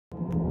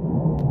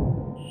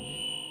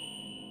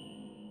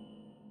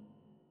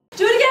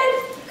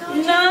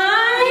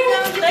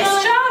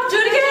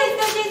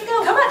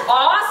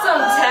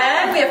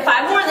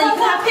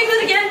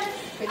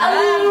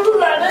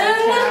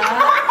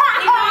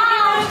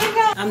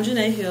I'm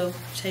Janae Hill,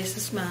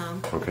 Chase's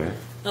mom. Okay.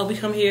 We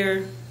come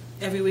here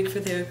every week for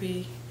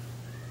therapy,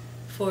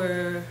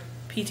 for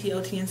PT,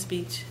 OT, and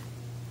speech.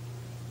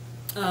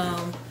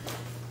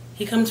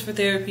 He comes for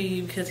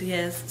therapy because he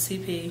has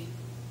CP,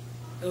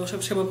 or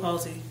cerebral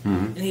palsy,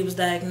 and he was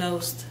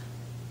diagnosed.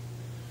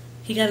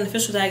 He got an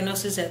official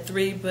diagnosis at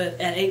 3,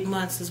 but at 8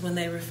 months is when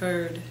they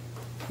referred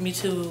me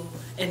to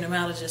a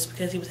neurologist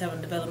because he was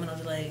having developmental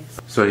delays.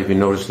 So have you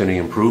noticed any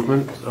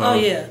improvement? Oh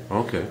yeah.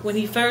 Okay. When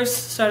he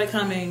first started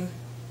coming,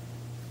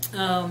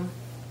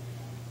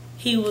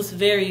 he was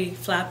very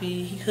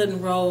floppy. He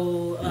couldn't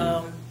roll.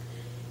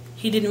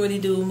 He didn't really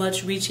do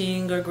much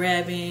reaching or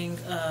grabbing.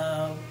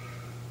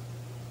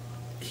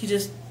 He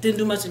just didn't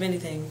do much of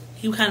anything.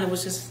 He kind of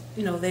was just,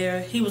 you know,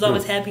 there. He was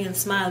always happy and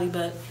smiley,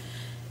 but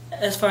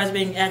as far as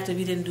being active,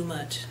 he didn't do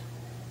much.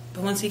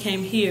 But once he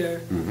came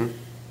here,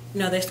 you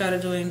know, they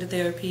started doing the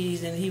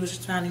therapies, and he was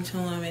responding to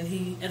them,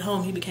 and at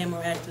home he became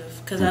more active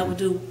because I would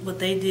do what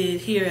they did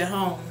here at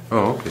home.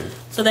 Oh, okay.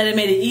 So that it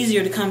made it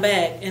easier to come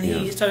back, and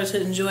he started to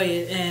enjoy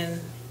it,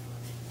 and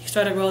he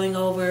started rolling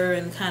over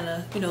and kind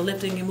of, you know,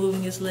 lifting and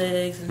moving his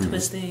legs and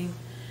twisting.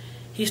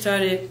 He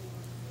started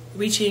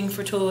reaching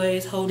for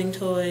toys, holding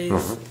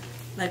toys,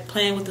 like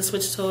playing with the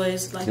switch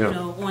toys, like, you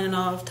know, on and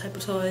off type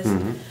of toys.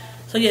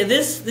 So yeah,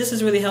 this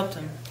has really helped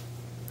him.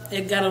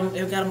 It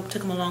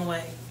took him a long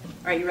way.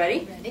 Are you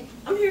ready? Ready.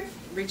 I'm here.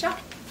 Reach out.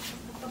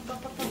 Come on,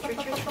 we're gonna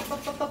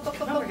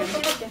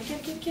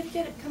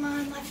get it. Come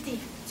on, lefty.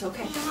 It's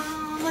okay. Come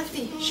on,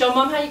 lefty. Show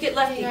Mom how you get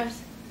lefty.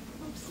 Oops,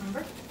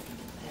 remember?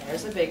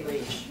 There's a big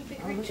reach. Big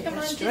Oh, reach. look at Come on,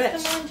 that Jace,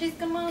 stretch. come on, Jace,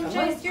 come on, Come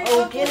Jace. on. You're Oh, so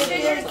get close, it, Jace,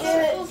 get it, you're get so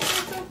it. close,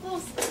 you're so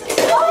close.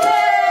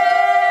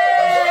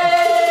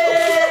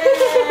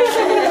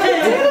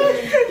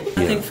 I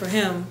think for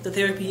him, the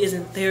therapy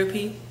isn't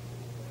therapy.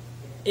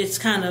 It's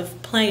kind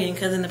of playing,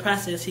 because in the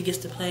process he gets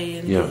to play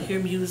and hear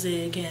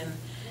music and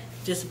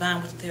just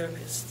bond with the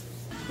therapist.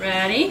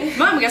 Ready?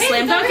 Mom, we got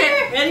slam dunk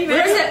it. Ready?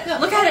 Where is it? Go,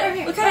 Look at over it.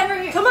 here, Look at over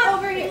it. here, Come on.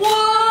 over here. Whoa!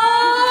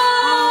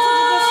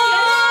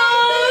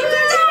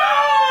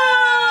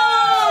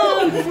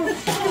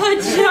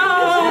 Good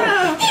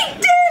job. He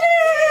did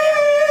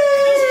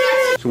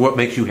it. So what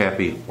makes you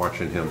happy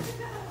watching him?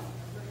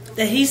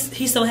 That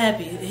he's so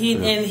happy.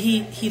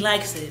 He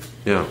likes it.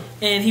 Yeah.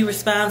 And he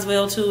responds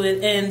well to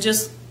it, and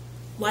just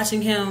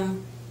watching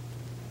him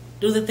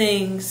do the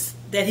things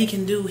that he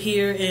can do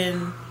here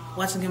and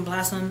watching him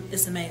blossom,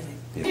 it's amazing.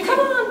 Come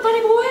on,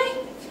 bunny boy!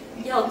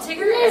 Yelled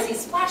Tigger as he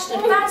splashed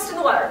and bounced in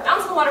the water.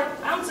 Bounce in the water.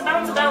 Bounce,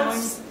 bounce,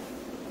 bounce.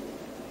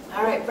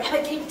 All right,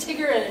 Rabbit gave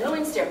Tigger an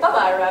annoying stare.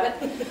 Bye-bye, Rabbit.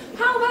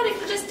 How about if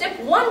you just dip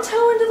one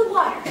toe into the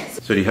water?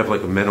 So do you have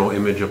like a mental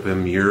image of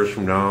him years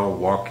from now,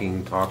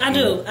 walking, talking? I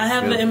do. I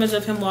have an image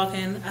of him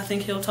walking. I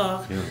think he'll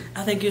talk. Yeah.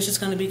 I think it's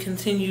just going to be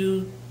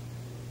continued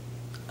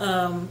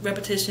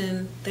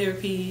repetition,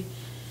 therapy,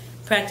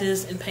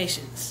 practice, and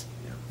patience.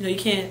 You know, you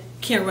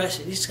can't rush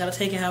it. You just got to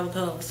take it how it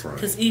goes.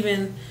 Because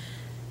even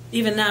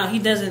now, he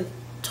doesn't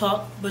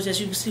talk, but as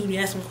you can see when you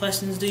ask him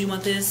questions, do you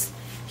want this?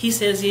 He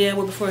says yeah,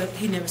 well before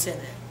he never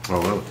said that.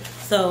 Oh, really?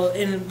 So,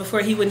 and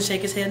before he wouldn't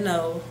shake his head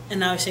no, and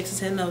now he shakes his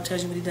head no,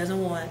 tells you what he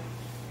doesn't want.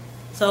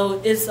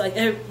 So it's like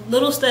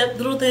little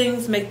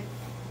things make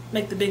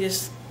the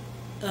biggest.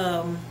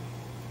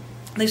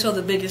 They show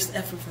the biggest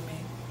effort for me.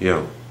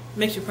 Yeah.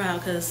 Makes you proud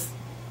because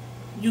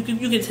you can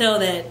tell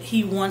that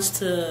he wants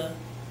to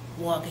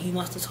walk and he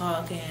wants to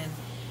talk and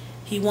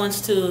he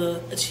wants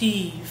to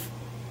achieve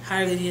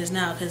higher than he is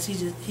now because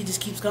he just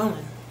keeps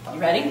going. You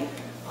ready?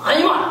 On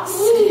your marks.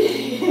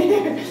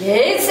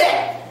 Get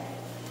set.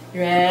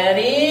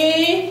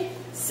 Ready,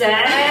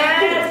 set,